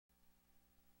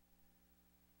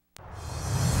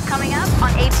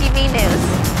on ATV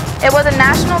News. It was a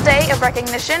national day of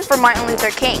recognition for Martin Luther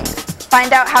King.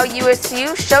 Find out how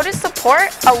USU showed its support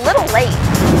a little late.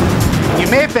 You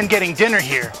may have been getting dinner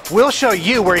here. We'll show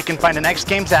you where you can find an X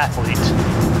Games athlete.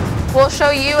 We'll show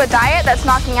you a diet that's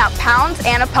knocking out pounds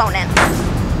and opponents.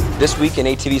 This week in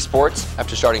ATV Sports,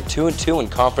 after starting 2-2 in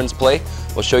conference play,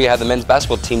 we'll show you how the men's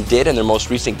basketball team did in their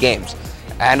most recent games.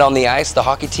 And on the ice, the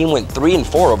hockey team went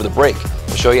 3-4 over the break.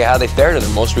 We'll show you how they fared in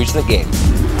their most recent game.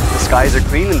 The skies are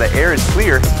clean and the air is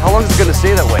clear. How long is it going to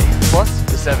stay that way? Plus,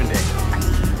 the 7 days.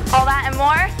 All that and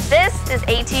more, this is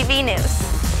ATV News.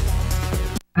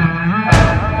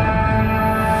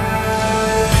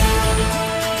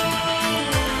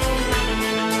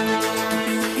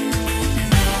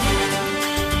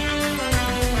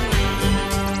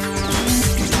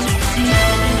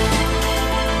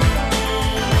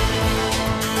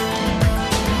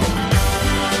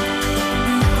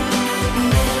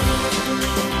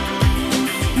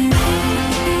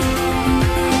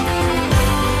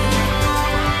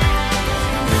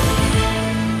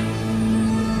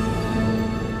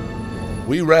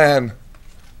 We ran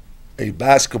a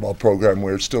basketball program,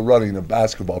 we're still running a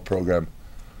basketball program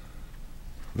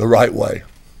the right way,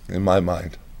 in my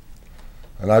mind.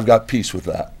 And I've got peace with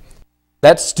that.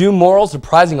 That's Stu Morrill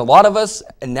surprising a lot of us,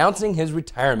 announcing his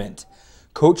retirement.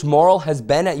 Coach Morrill has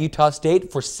been at Utah State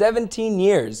for 17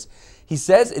 years. He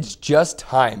says it's just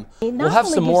time. We'll have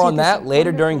some more on that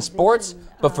later during sports,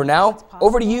 but for now,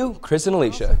 over to you, Chris and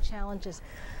Alicia.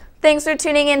 Thanks for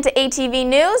tuning in to ATV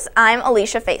News. I'm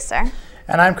Alicia Facer.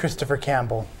 And I'm Christopher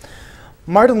Campbell.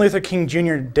 Martin Luther King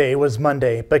Jr. Day was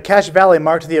Monday, but Cache Valley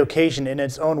marked the occasion in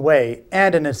its own way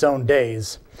and in its own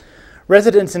days.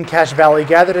 Residents in Cache Valley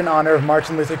gathered in honor of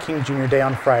Martin Luther King Jr. Day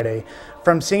on Friday.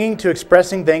 From singing to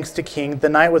expressing thanks to King, the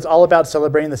night was all about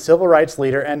celebrating the civil rights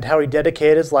leader and how he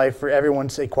dedicated his life for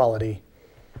everyone's equality.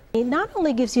 He not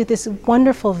only gives you this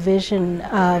wonderful vision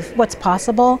of what's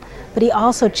possible, but he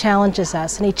also challenges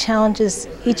us, and he challenges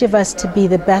each of us to be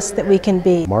the best that we can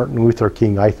be. Martin Luther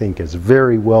King, I think, is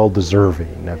very well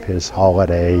deserving of his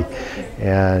holiday,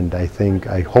 and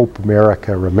I hope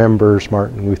America remembers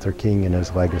Martin Luther King and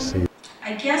his legacy.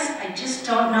 I guess I just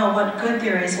don't know what good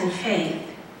there is in faith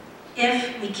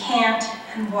if we can't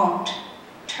and won't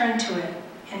turn to it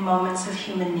in moments of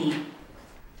human need.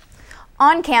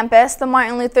 On campus, the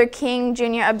Martin Luther King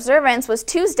Jr. observance was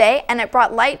Tuesday, and it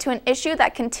brought light to an issue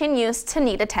that continues to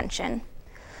need attention.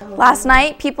 Last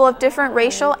night, people of different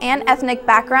racial and ethnic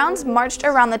backgrounds marched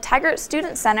around the Taggart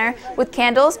Student Center with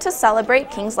candles to celebrate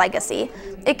King's legacy.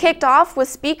 It kicked off with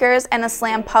speakers and a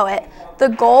slam poet. The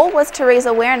goal was to raise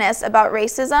awareness about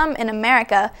racism in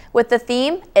America with the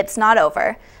theme, "It's Not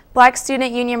Over." Black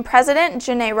Student Union President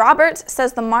Janae Roberts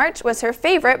says the march was her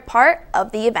favorite part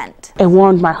of the event. It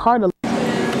warmed my heart a little.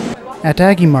 At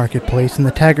Aggie Marketplace in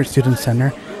the Taggart Student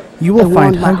Center, you will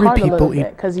find hungry people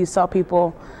eat. Because you saw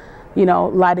people,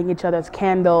 lighting each other's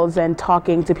candles and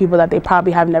talking to people that they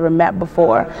probably have never met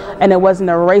before. And it wasn't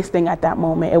a race thing at that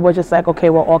moment. It was just like, okay,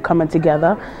 we're all coming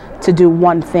together to do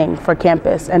one thing for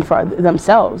campus and for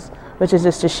themselves, which is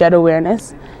just to shed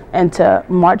awareness and to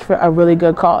march for a really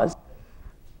good cause.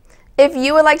 If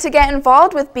you would like to get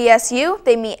involved with BSU,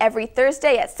 they meet every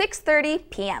Thursday at 6:30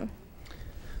 p.m.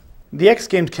 The X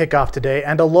Games kick off today,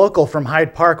 and a local from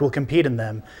Hyde Park will compete in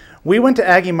them. We went to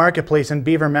Aggie Marketplace in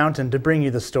Beaver Mountain to bring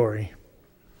you the story.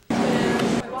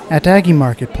 At Aggie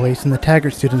Marketplace in the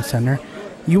Taggart Student Center,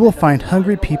 you will find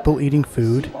hungry people eating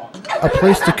food, a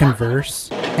place to converse,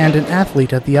 and an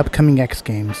athlete at the upcoming X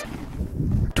Games.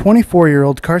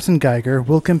 24-year-old Carson Geiger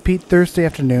will compete Thursday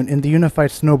afternoon in the Unified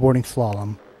Snowboarding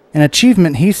Slalom, an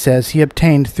achievement he says he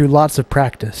obtained through lots of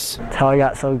practice. How I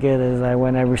got so good is I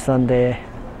went every Sunday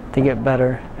to get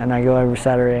better, and I go every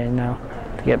Saturday now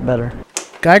to get better.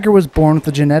 Geiger was born with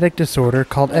a genetic disorder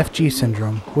called FG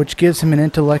syndrome, which gives him an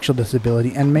intellectual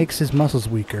disability and makes his muscles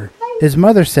weaker. His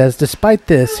mother says despite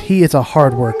this, he is a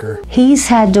hard worker. He's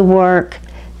had to work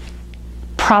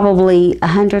probably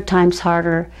 100 times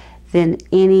harder than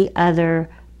any other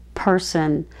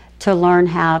person to learn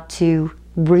how to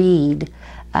read,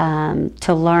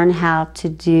 to learn how to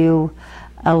do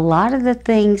a lot of the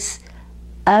things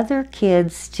other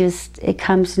kids it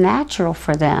comes natural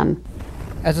for them.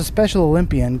 As a Special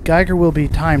Olympian, Geiger will be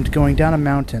timed going down a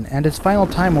mountain, and his final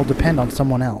time will depend on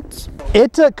someone else.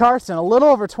 It took Carson a little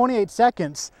over 28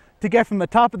 seconds to get from the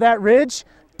top of that ridge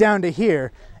down to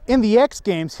here. In the X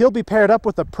Games, he'll be paired up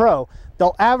with a pro.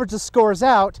 They'll average the scores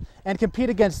out and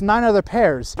compete against 9 other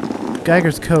pairs.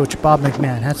 Geiger's coach, Bob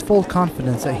McMahon, has full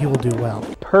confidence that he will do well.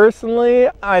 Personally,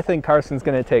 I think Carson's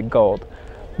going to take gold,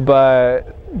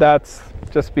 but that's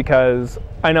just because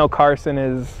I know Carson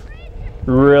is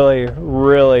really,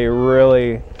 really,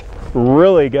 really,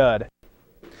 really good.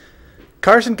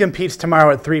 Carson competes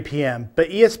tomorrow at 3 p.m., but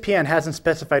ESPN hasn't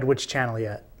specified which channel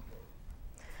yet.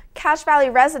 Cache Valley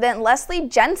resident Leslie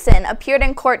Jensen appeared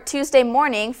in court Tuesday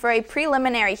morning for a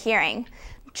preliminary hearing.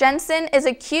 Jensen is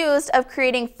accused of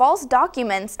creating false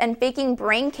documents and faking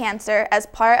brain cancer as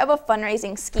part of a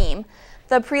fundraising scheme.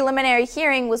 The preliminary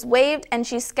hearing was waived and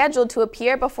she's scheduled to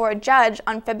appear before a judge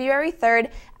on February 3rd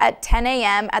at 10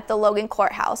 a.m. at the Logan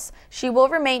Courthouse. She will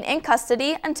remain in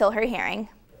custody until her hearing.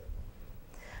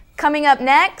 Coming up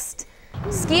next,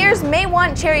 skiers may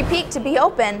want Cherry Peak to be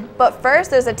open, but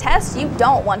first there's a test you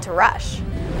don't want to rush.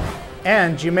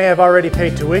 And you may have already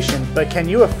paid tuition, but can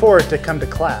you afford to come to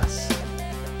class?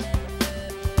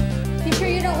 You sure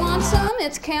you don't want some?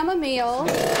 It's chamomile.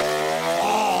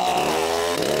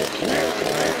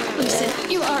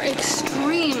 Listen, you are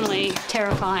extremely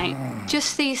terrifying.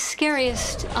 Just the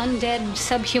scariest undead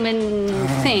subhuman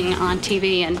thing on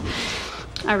TV, and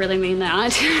I really mean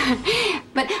that.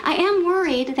 But I am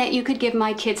worried that you could give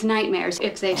my kids nightmares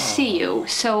if they see you,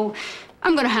 so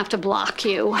I'm gonna have to block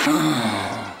you.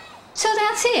 So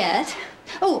that's it.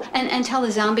 Oh, and tell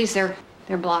the zombies they're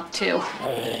blocked too.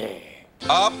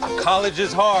 Up, college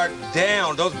is hard.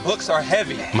 Down, those books are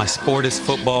heavy. My sport is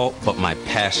football, but my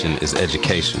passion is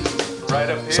education. Right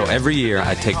up here. So every year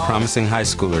I take promising high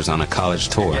schoolers on a college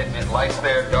tour Lights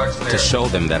there, darts there. to show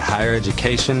them that higher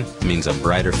education means a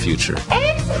brighter future.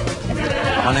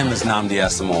 My name is Nnamdi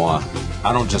Asamoah.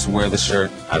 I don't just wear the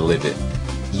shirt, I live it.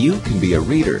 You can be a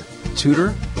reader,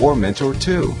 tutor, or mentor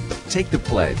too. Take the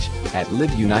pledge at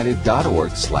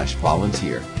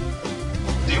liveunited.org/volunteer.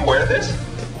 Do you wear this?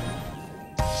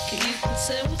 If you can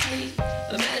sit with me,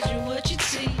 imagine what you'd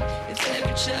see if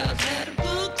every child had a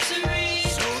book to read.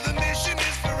 So the mission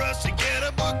is for us to get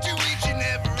a book to each and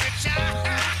every child.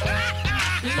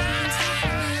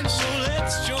 So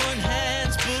let's join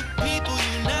hands, book people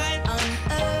unite.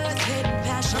 Unearth hidden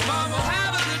passion. Come on, we'll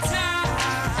have a good time.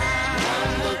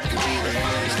 One book can be the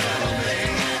first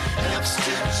thing helps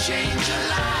to change a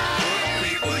life. Book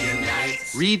people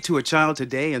unite. Read to a child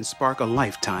today and spark a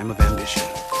lifetime of ambition.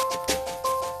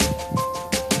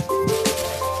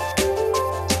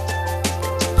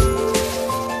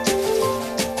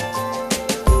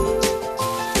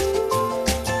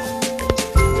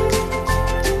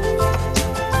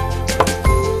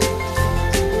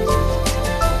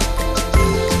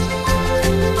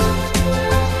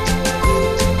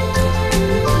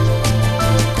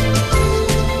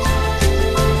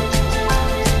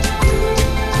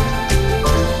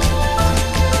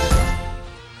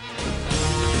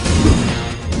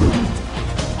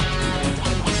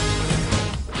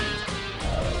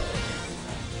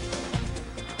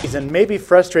 And may be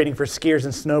frustrating for skiers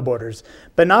and snowboarders,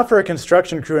 but not for a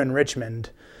construction crew in Richmond.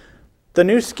 The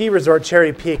new ski resort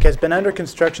Cherry Peak has been under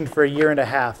construction for a year and a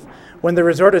half. When the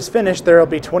resort is finished, there will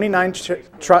be 29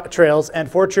 trails and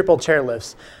 4 triple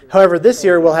chairlifts. However, this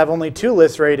year we'll have only 2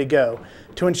 lifts ready to go.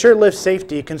 To ensure lift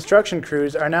safety, construction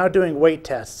crews are now doing weight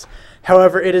tests.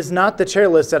 However, it is not the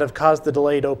chairlifts that have caused the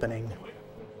delayed opening.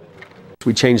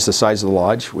 We changed the size of the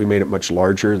lodge. We made it much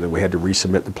larger, then we had to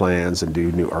resubmit the plans and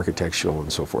do new architectural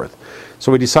and so forth.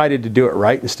 So we decided to do it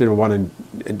right instead of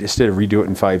redo it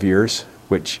in 5 years,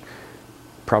 which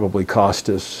probably cost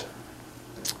us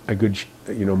a good,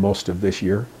 most of this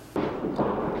year.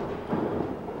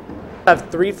 Have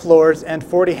 3 floors and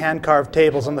 40 hand-carved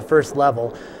tables on the first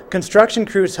level. Construction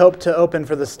crews hoped to open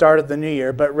for the start of the new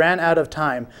year, but ran out of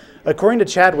time. According to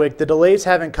Chadwick, the delays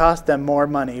haven't cost them more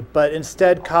money, but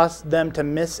instead cost them to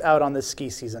miss out on the ski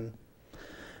season.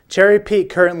 Cherry Peak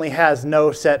currently has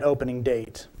no set opening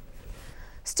date.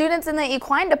 Students in the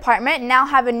equine department now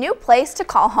have a new place to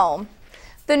call home.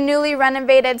 The newly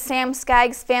renovated Sam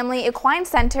Skaggs Family Equine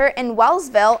Center in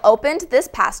Wellsville opened this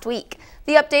past week.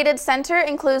 The updated center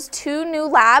includes 2 new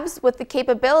labs with the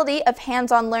capability of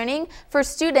hands-on learning for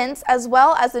students, as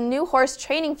well as a new horse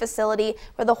training facility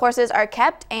where the horses are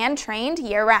kept and trained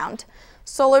year-round.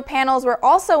 Solar panels were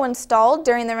also installed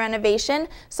during the renovation,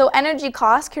 so energy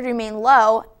costs could remain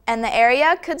low and the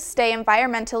area could stay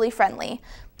environmentally friendly.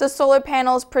 The solar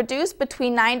panels produce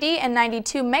between 90 and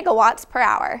 92 megawatts per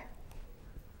hour.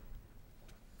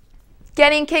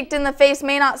 Getting kicked in the face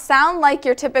may not sound like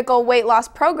your typical weight loss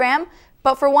program,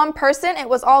 but for one person, it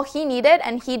was all he needed,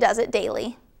 and he does it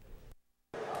daily.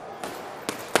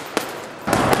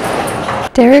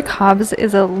 Derek Hobbs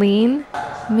is a lean,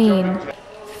 mean,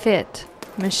 fit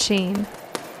machine.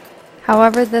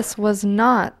 However, this was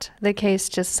not the case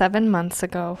just 7 months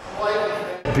ago.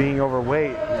 Being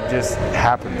overweight just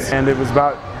happens. And it was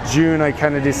about June I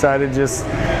kind of decided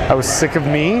I was sick of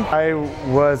me. I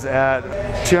was at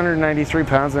 293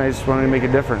 pounds and I just wanted to make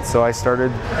a difference. So I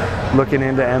started looking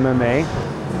into MMA.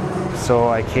 So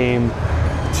I came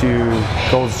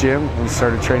to Gold's Gym and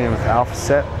started training with Alpha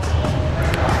Set.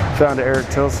 Found Eric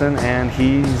Tilson, and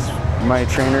he's my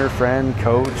trainer, friend,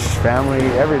 coach, family,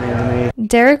 everything to me.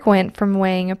 Derek went from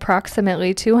weighing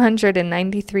approximately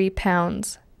 293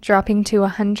 pounds, dropping to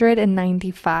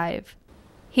 195.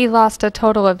 He lost a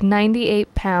total of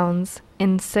 98 pounds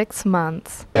in 6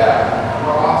 months.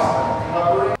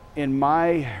 In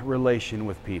my relation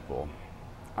with people,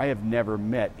 I have never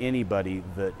met anybody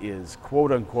that is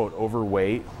quote-unquote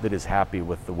overweight that is happy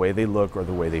with the way they look or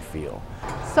the way they feel.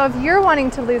 So if you're wanting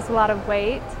to lose a lot of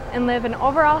weight and live an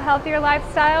overall healthier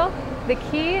lifestyle, the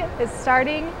key is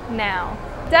starting now.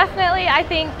 Definitely, I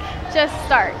think just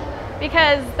start,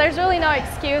 because there's really no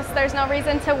excuse. There's no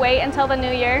reason to wait until the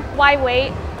new year. Why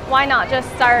wait? Why not just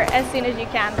start as soon as you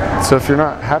can? So if you're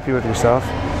not happy with yourself,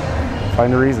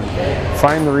 find a reason.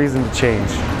 Find the reason to change.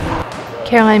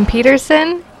 Caroline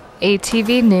Peterson,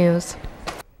 ATV News.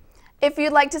 If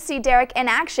you'd like to see Derek in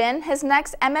action, his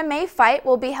next MMA fight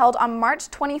will be held on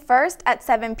March 21st at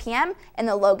 7 p.m. in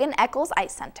the Logan Eccles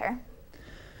Ice Center.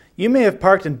 You may have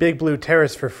parked in Big Blue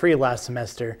Terrace for free last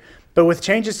semester, but with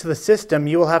changes to the system,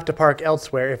 you will have to park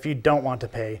elsewhere if you don't want to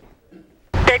pay.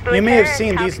 You may have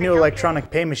seen these new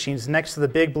electronic pay machines next to the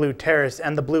Big Blue Terrace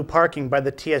and the blue parking by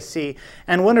the TSC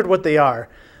and wondered what they are.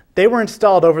 They were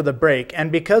installed over the break,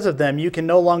 and because of them, you can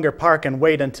no longer park and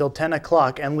wait until 10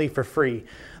 o'clock and leave for free.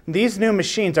 These new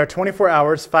machines are 24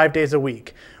 hours, 5 days a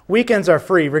week. Weekends are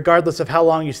free, regardless of how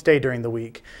long you stay during the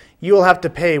week. You will have to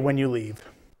pay when you leave.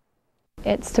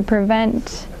 It's to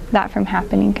prevent that from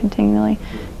happening continually,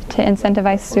 to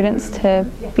incentivize students to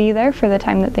be there for the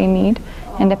time that they need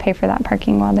and to pay for that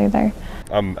parking while they're there.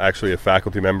 I'm actually a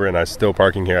faculty member and I'm still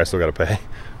parking here. I still got to pay,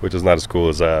 which is not as cool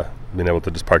as being able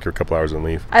to just park here a couple hours and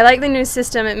leave. I like the new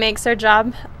system. It makes our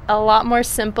job a lot more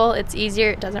simple. It's easier.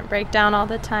 It doesn't break down all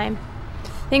the time.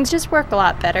 Things just work a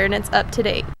lot better and it's up to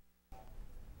date.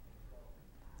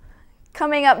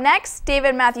 Coming up next,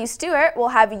 David Matthew Stewart will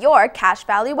have your Cache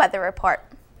Valley weather report.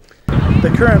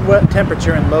 The current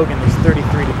temperature in Logan is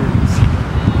 33 degrees.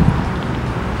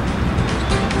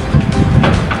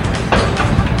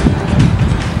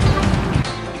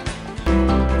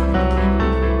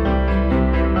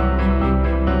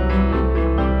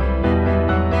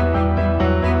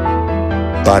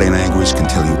 Body language can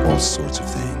tell you all sorts of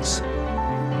things.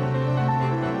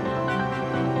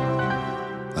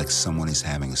 Like someone is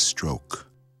having a stroke.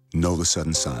 Know the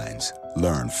sudden signs.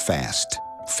 Learn fast.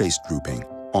 Face drooping,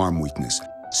 arm weakness,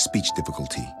 speech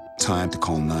difficulty. Time to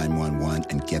call 911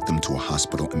 and get them to a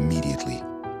hospital immediately.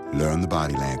 Learn the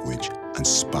body language and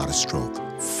spot a stroke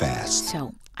fast.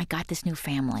 So, I got this new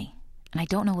family, and I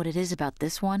don't know what it is about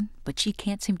this one, but she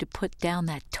can't seem to put down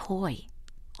that toy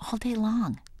all day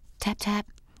long. Tap, tap,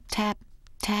 tap,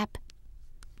 tap.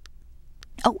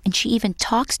 Oh, and she even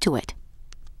talks to it.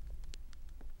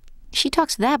 She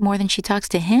talks to that more than she talks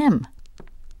to him.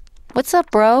 What's up,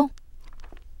 bro?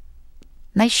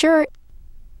 Nice shirt.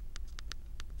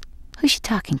 Who's she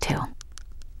talking to?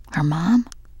 Her mom?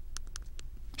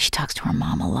 She talks to her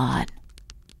mom a lot.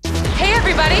 Hey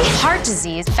everybody! Heart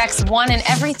disease affects 1 in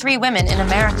every 3 women in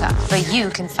America, but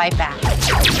you can fight back.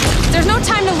 There's no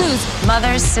time to lose.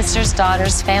 Mothers, sisters,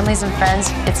 daughters, families, and friends,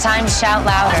 it's time to shout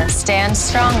louder, stand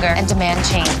stronger, and demand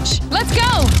change. Let's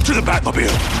go! To the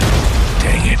Batmobile.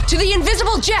 Dang it. To the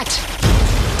invisible jet!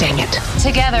 Dang it.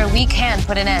 Together, we can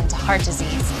put an end to heart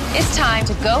disease. It's time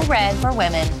to go red for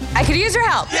women. I could use your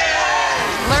help.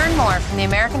 Yeah! Learn more from the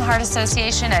American Heart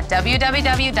Association at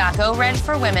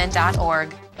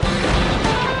www.goredforwomen.org.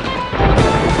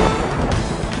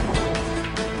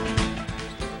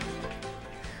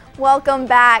 Welcome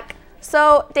back.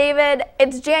 So, David,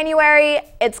 it's January,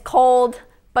 it's cold,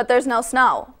 but there's no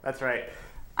snow. That's right.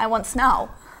 I want snow.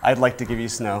 I'd like to give you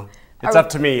snow. It's up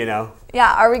to me, you know.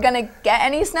 Yeah, are we gonna get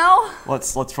any snow?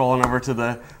 Let's roll on over to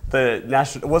the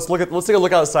national. Let's take a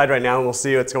look outside right now, and we'll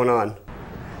see what's going on.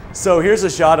 So here's a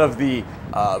shot of the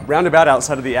roundabout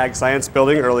outside of the Ag Science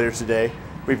building earlier today.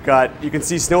 We've got, you can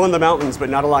see snow in the mountains, but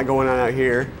not a lot going on out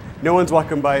here. No one's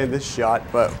walking by in this shot,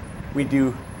 but we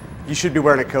do. You should be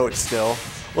wearing a coat still.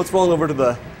 Let's roll over to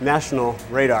the national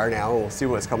radar now, and we'll see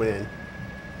what's coming in.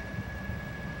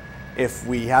 If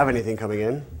we have anything coming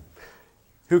in.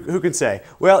 Who can say?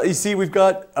 Well, you see, we've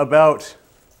got about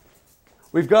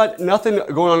We've got nothing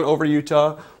going on over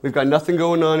Utah. We've got nothing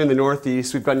going on in the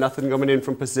Northeast. We've got nothing coming in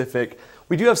from Pacific.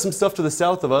 We do have some stuff to the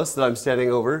south of us that I'm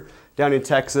standing over, down in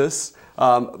Texas,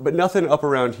 but nothing up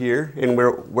around here and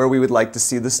where we would like to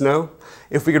see the snow.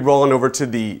 If we could roll on over to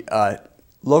the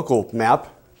local map.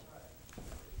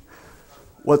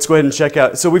 Let's go ahead and check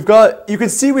out. So you can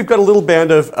see we've got a little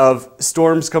band of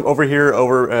storms come over here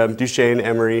over Duchesne,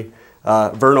 Emory,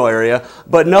 Vernal area,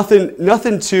 but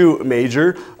nothing too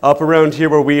major. Up around here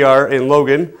where we are in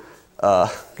Logan,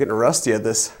 getting rusty at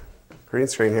this green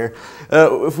screen here.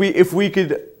 If we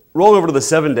could roll over to the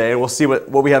 7-day and we'll see what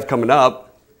we have coming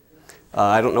up.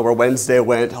 I don't know where Wednesday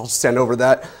went. I'll stand over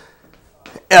that.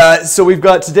 So we've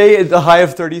got today at the high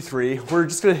of 33. We're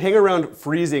just going to hang around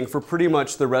freezing for pretty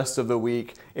much the rest of the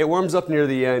week. It warms up near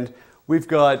the end. We've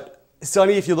got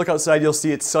sunny. If you look outside, you'll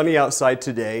see it's sunny outside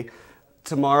today.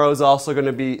 Tomorrow is also going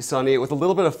to be sunny with a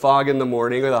little bit of fog in the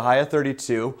morning with a high of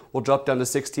 32. We'll drop down to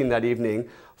 16 that evening.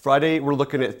 Friday, we're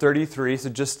looking at 33, so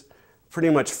just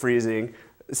pretty much freezing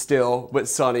still, but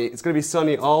sunny. It's going to be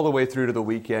sunny all the way through to the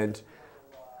weekend.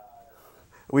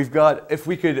 We've got, if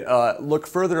we could look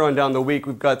further on down the week,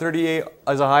 we've got 38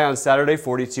 as a high on Saturday,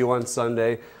 42 on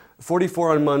Sunday,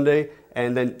 44 on Monday,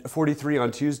 and then 43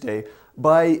 on Tuesday.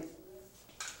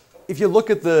 If you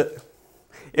look at the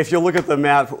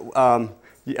map,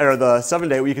 or the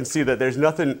 7-day, you can see that there's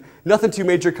nothing too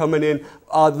major coming in.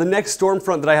 The next storm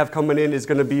front that I have coming in is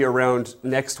going to be around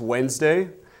next Wednesday.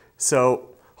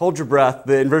 So hold your breath.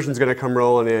 The inversion's going to come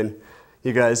rolling in,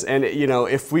 you guys. And you know,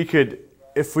 if we could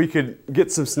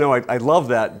get some snow, I'd love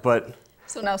that. But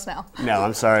so no snow. No,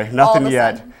 I'm sorry, nothing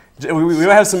yet. We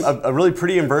might have a really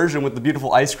pretty inversion with the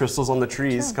beautiful ice crystals on the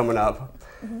trees coming up.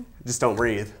 Mm-hmm. Just don't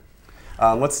breathe.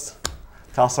 Let's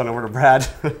toss on over to Brad.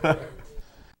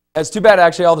 It's too bad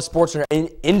actually all the sports are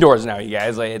indoors now, you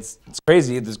guys. Like it's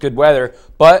crazy, there's good weather.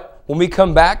 But when we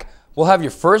come back, we'll have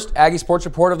your first Aggie Sports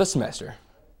Report of the semester.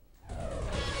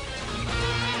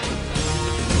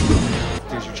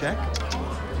 Here's your check.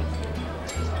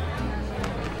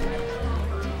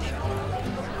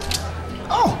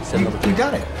 Oh, you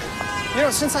got it. You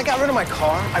know, since I got rid of my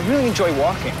car, I really enjoy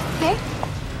walking. Okay.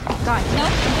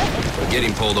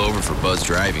 Getting pulled over for buzz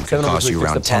driving could cost you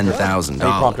around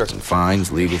 $10,000 in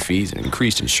fines, legal fees, and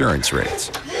increased insurance rates.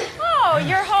 Oh,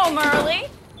 you're home early.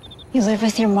 You live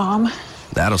with your mom?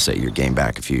 That'll set your game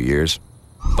back a few years.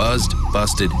 Buzzed,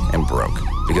 busted, and broke.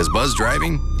 Because buzz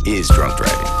driving is drunk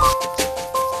driving.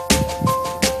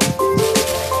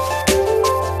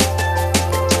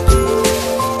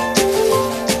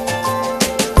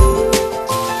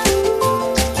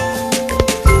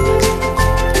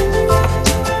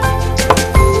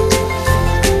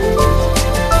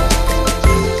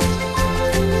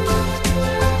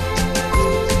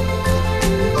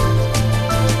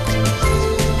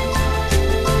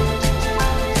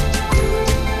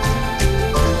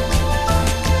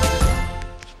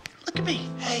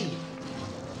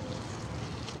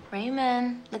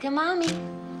 Look at Mommy.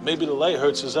 Maybe the light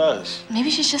hurts his eyes.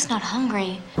 Maybe she's just not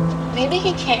hungry. Maybe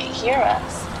he can't hear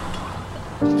us.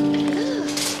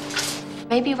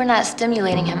 Maybe we're not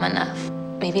stimulating him enough.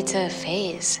 Maybe it's a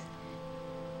phase.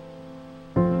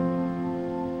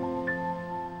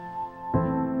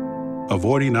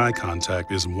 Avoiding eye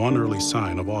contact is one early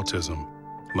sign of autism.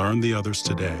 Learn the others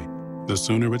today. The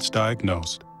sooner it's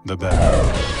diagnosed, the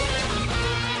better.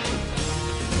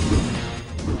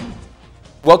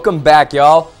 Welcome back,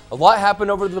 y'all. A lot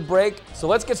happened over the break, so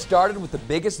let's get started with the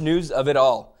biggest news of it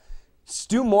all.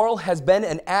 Stu Morrill has been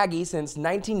an Aggie since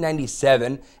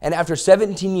 1997, and after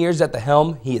 17 years at the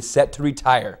helm, he is set to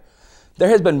retire. There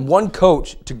has been one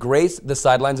coach to grace the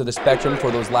sidelines of the Spectrum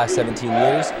for those last 17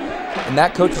 years, and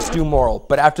that coach is Stu Morrill.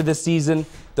 But after this season,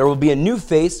 there will be a new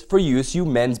face for USU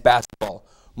men's basketball.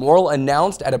 Morrill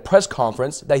announced at a press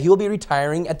conference that he will be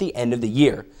retiring at the end of the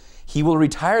year. He will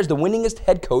retire as the winningest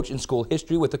head coach in school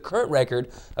history with a current record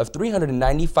of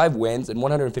 395 wins and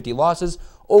 150 losses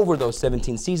over those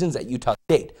 17 seasons at Utah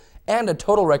State, and a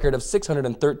total record of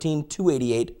 613,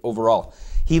 288 overall.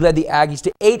 He led the Aggies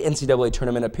to 8 NCAA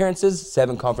tournament appearances,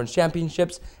 7 conference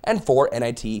championships, and 4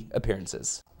 NIT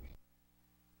appearances.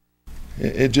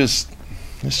 It's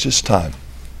just time.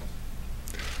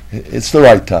 It's the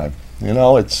right time. You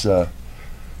know, it's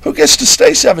who gets to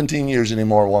stay 17 years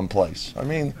anymore in one place? I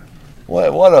mean,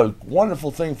 what a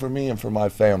wonderful thing for me and for my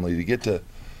family to get to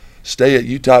stay at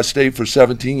Utah State for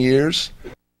 17 years.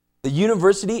 The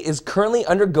university is currently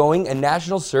undergoing a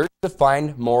national search to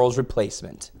find Morrill's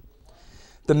replacement.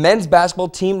 The men's basketball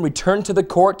team returned to the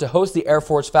court to host the Air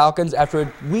Force Falcons after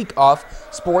a week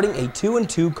off, sporting a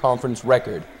 2-2 conference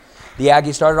record. The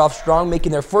Aggies started off strong,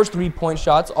 making their first three-point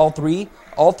shots, all three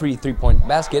three-point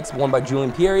baskets, won by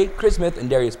Julian Pierre, Chris Smith, and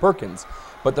Darius Perkins.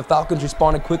 But the Falcons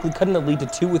responded quickly, cutting the lead to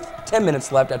 2 with 10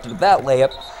 minutes left after that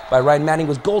layup by Ryan Manning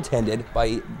was goaltended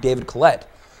by David Collette.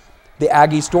 The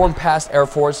Aggies stormed past Air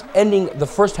Force, ending the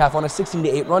first half on a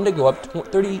 16-8 run to go up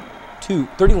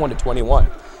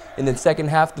 31-21. In the second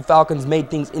half, the Falcons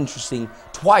made things interesting,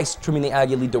 twice trimming the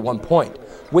Aggie lead to 1 point,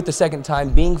 with the second time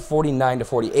being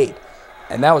 49-48.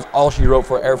 And that was all she wrote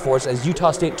for Air Force as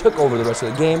Utah State took over the rest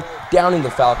of the game, downing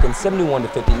the Falcons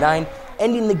 71-59,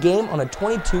 ending the game on a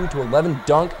 22-11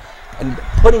 dunk and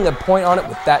putting a point on it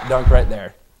with that dunk right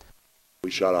there.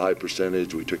 We shot a high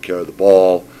percentage, we took care of the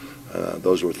ball.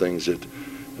 Those were things that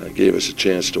gave us a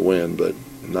chance to win, but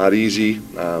not easy.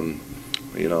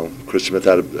 You know, Chris Smith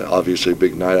had obviously a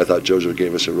big night. I thought Joseph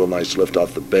gave us a real nice lift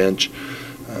off the bench,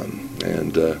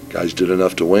 and guys did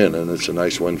enough to win, and it's a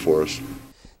nice win for us.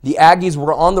 The Aggies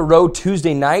were on the road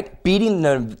Tuesday night, beating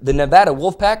the Nevada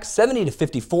Wolfpack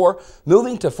 70-54,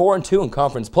 moving to 4-2 in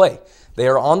conference play. They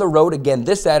are on the road again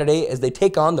this Saturday as they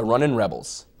take on the Runnin'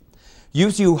 Rebels.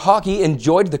 USU hockey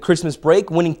enjoyed the Christmas break,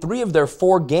 winning 3 of their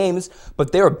 4 games,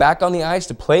 but they are back on the ice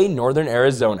to play Northern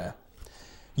Arizona.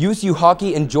 USU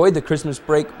hockey enjoyed the Christmas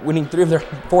break, winning 3 of their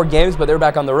 4 games, but they're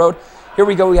back on the road. Here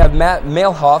we go, we have Matt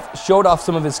Mailhoff showed off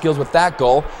some of his skills with that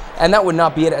goal, and that would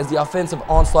not be it as the offensive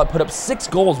onslaught put up 6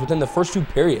 goals within the first 2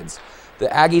 periods. The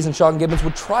Aggies and Sean Gibbons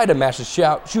would try to match the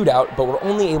shootout, but were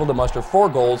only able to muster 4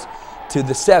 goals to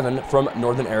the 7 from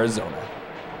Northern Arizona.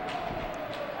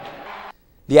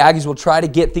 The Aggies will try to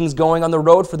get things going on the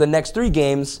road for the next 3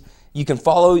 games. You can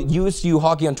follow USU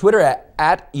Hockey on Twitter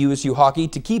at USU Hockey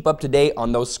to keep up to date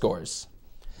on those scores.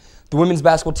 The women's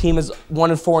basketball team is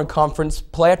 1-4 in conference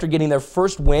play after getting their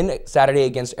first win Saturday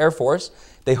against Air Force.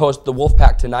 They host the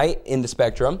Wolfpack tonight in the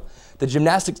Spectrum. The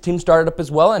gymnastics team started up as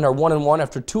well and are 1-1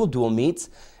 after 2 dual meets.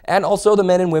 And also the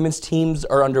men and women's teams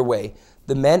are underway.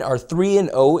 The men are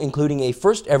 3-0, including a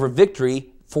first ever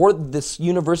victory for this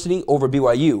university over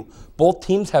BYU. Both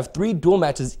teams have 3 dual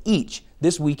matches each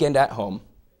this weekend at home.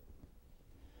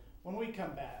 When we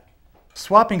come back,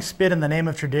 swapping spit in the name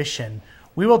of tradition,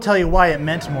 we will tell you why it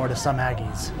meant more to some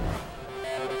Aggies.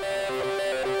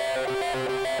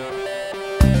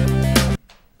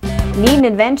 Need an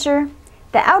adventure?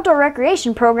 The Outdoor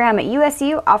Recreation Program at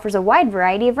USU offers a wide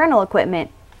variety of rental equipment,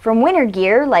 from winter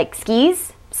gear like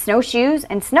skis, snowshoes,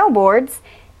 and snowboards,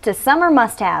 to summer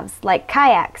must-haves like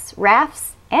kayaks,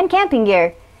 rafts, and camping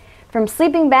gear. From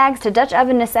sleeping bags to Dutch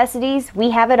oven necessities,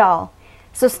 we have it all.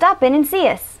 So stop in and see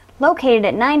us. Located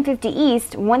at 950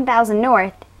 East, 1000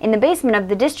 North, in the basement of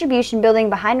the distribution building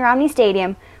behind Romney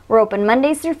Stadium. We're open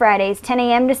Mondays through Fridays, 10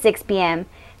 a.m. to 6 p.m.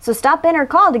 So stop in or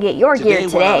call to get your gear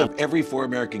today. 1 out of every 4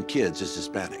 American kids is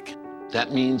Hispanic.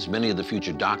 That means many of the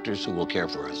future doctors who will care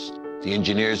for us, the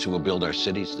engineers who will build our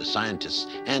cities, the scientists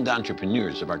and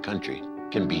entrepreneurs of our country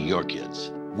can be your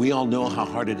kids. We all know how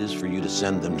hard it is for you to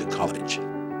send them to college.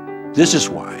 This is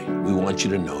why we want you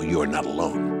to know you are not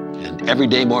alone. And every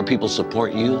day more people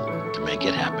support you to make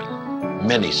it happen.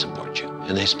 Many support you.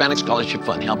 And the Hispanic Scholarship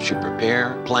Fund helps you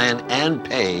prepare, plan, and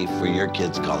pay for your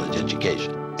kids' college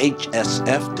education.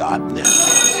 HSF.net.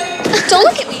 Don't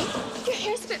look at me. Your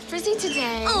hair's a bit frizzy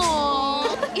today.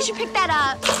 Aww. You should pick that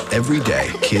up. Every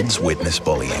day, kids witness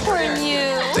bullying. For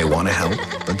you. They want to help,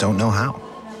 but don't know how.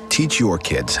 Teach your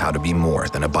kids how to be more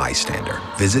than a bystander.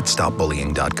 Visit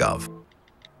stopbullying.gov.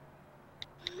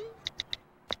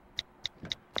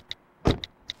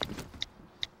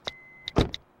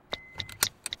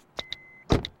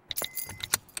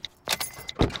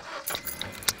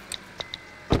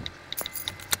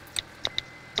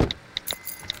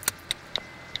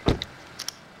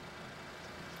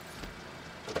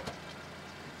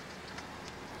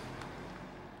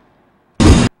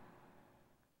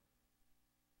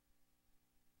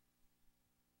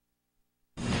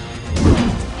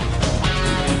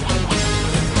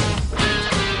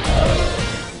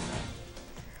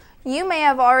 You may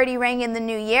have already rang in the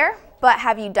new year, but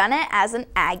have you done it as an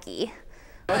Aggie?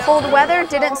 Cold weather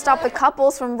didn't stop the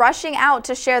couples from rushing out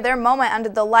to share their moment under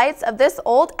the lights of this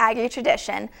old Aggie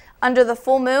tradition. Under the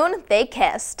full moon, they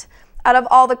kissed. Out of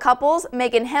all the couples,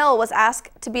 Megan Hill was asked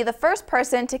to be the first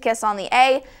person to kiss on the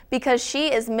A because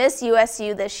she is Miss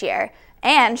USU this year,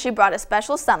 and she brought a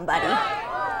special somebody.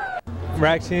 We're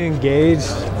actually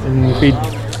engaged, and we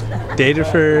dated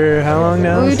for how long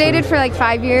now? We dated for like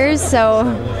 5 years, so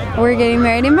we're getting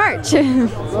married in March. Even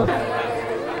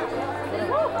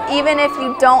if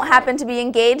you don't happen to be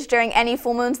engaged during any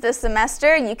full moons this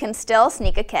semester, you can still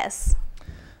sneak a kiss.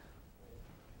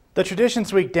 The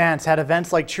Traditions Week dance had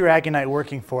events like True Aggie Night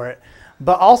working for it,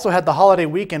 but also had the holiday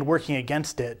weekend working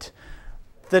against it.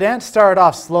 The dance started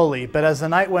off slowly, but as the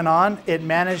night went on, it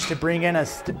managed to bring in a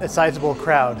sizable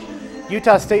crowd.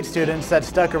 Utah State students that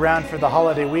stuck around for the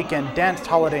holiday weekend danced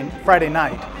Friday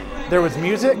night. There was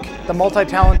music, the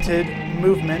multi-talented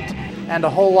movement, and a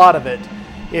whole lot of it.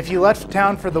 If you left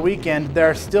town for the weekend, there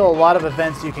are still a lot of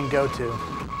events you can go to.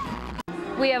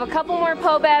 We have a couple more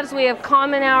POBEVs, we have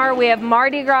Common Hour, we have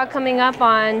Mardi Gras coming up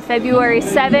on February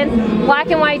 7th,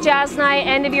 Black and White Jazz Night,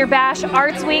 End of Year Bash,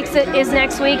 Arts Week is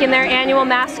next week, and their annual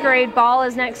Masquerade Ball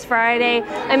is next Friday.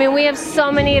 I mean, we have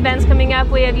so many events coming up.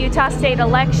 We have Utah State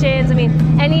elections. I mean,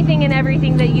 anything and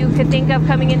everything that you could think of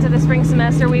coming into the spring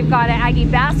semester. We've got Aggie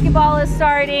basketball is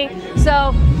starting.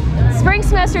 So spring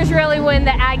semester is really when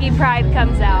the Aggie pride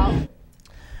comes out.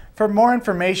 For more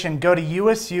information, go to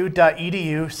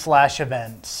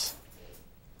usu.edu/events.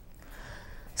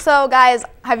 So guys,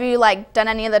 have you done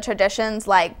any of the traditions,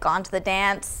 gone to the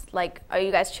dance? Are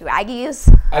you guys true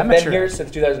Aggies? I've been here since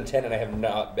 2010 and I have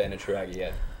not been a true Aggie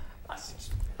yet.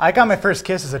 I got my first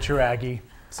kiss as a true Aggie.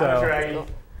 So. I'm a true Aggie.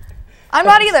 I'm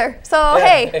not either, so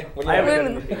hey.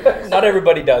 Not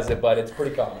everybody does it, but it's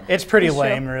pretty common. It's pretty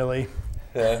lame, really.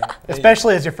 Yeah.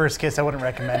 Especially as your first kiss, I wouldn't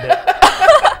recommend it.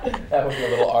 That would be a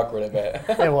little awkward, I bet.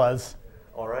 It was.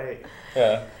 All right.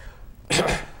 Yeah.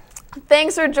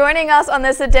 Thanks for joining us on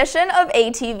this edition of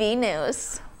ATV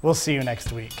News. We'll see you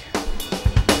next week.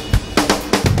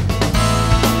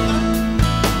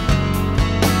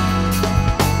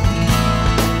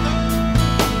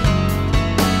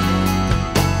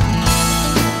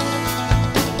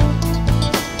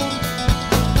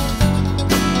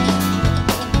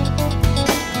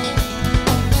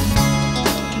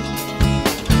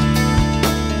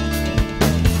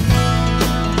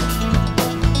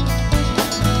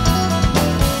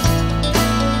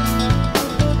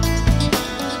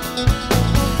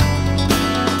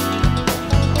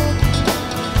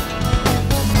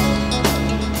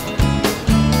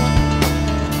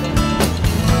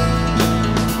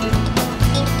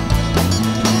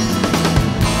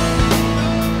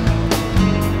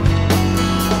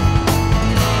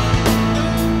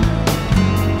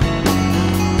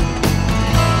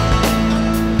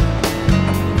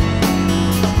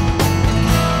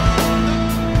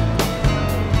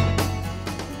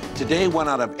 Today, 1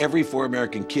 out of every 4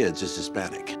 American kids is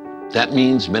Hispanic. That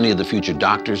means many of the future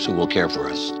doctors who will care for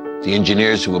us, the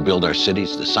engineers who will build our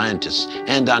cities, the scientists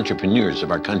and entrepreneurs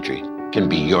of our country can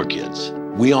be your kids.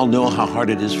 We all know how hard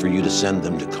it is for you to send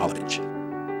them to college.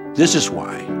 This is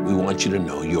why we want you to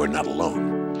know you are not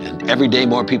alone. And every day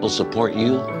more people support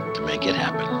you to make it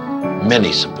happen.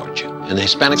 Many support you. And the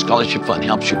Hispanic Scholarship Fund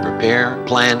helps you prepare,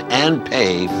 plan, and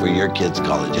pay for your kids'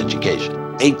 college education.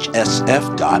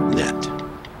 HSF.net.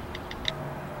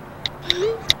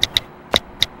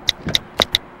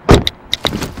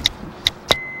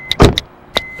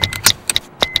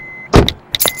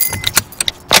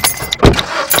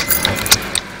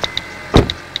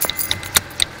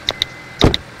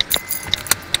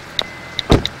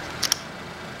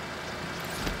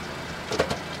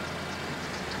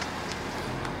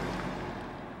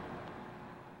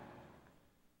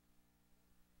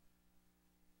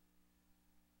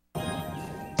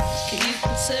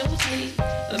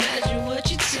 Imagine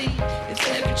what you'd see if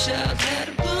every child had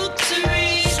a book to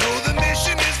read. So the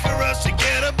mission is for us to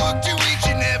get a book to each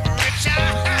and every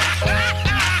child.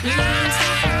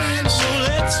 So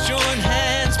let's join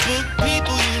hands, book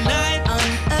people unite.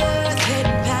 Unearth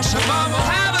hidden passion. Come on, we'll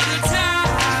have a good time.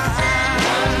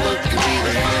 One book can be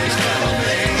the first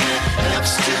family.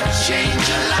 Helps to change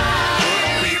a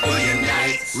life. People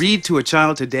unite. Read to a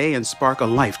child today and spark a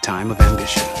lifetime of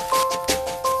ambition.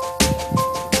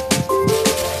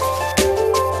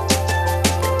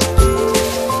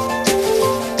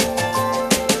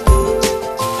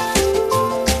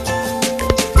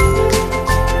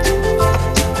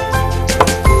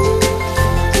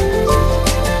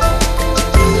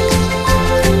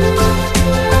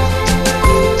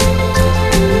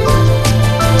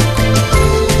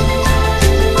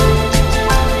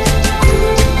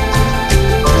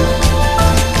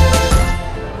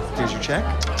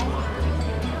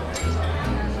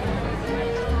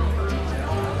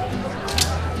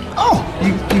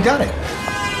 You got it.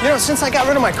 You know, since I got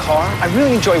rid of my car, I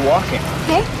really enjoy walking.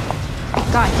 Okay.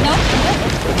 God, no.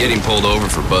 Getting pulled over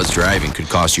for buzz driving could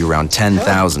cost you around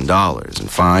 $10,000 in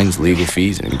fines, legal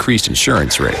fees, and increased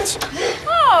insurance rates.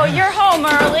 Oh, you're home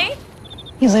early.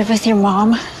 You live with your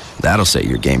mom? That'll set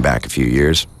your game back a few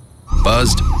years.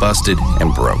 Buzzed, busted,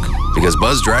 and broke. Because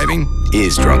buzz driving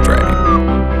is drunk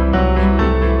driving.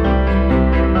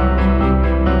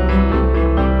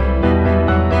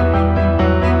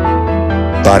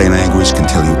 Body language can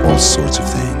tell you all sorts of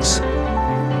things.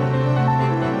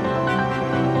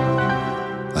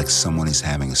 someone is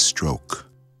having a stroke.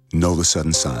 Know the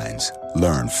sudden signs.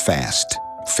 Learn fast.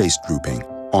 Face drooping,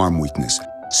 arm weakness,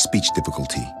 speech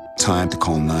difficulty. Time to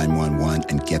call 911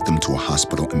 and get them to a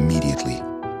hospital immediately.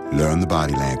 Learn the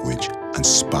body language and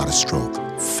spot a stroke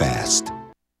fast.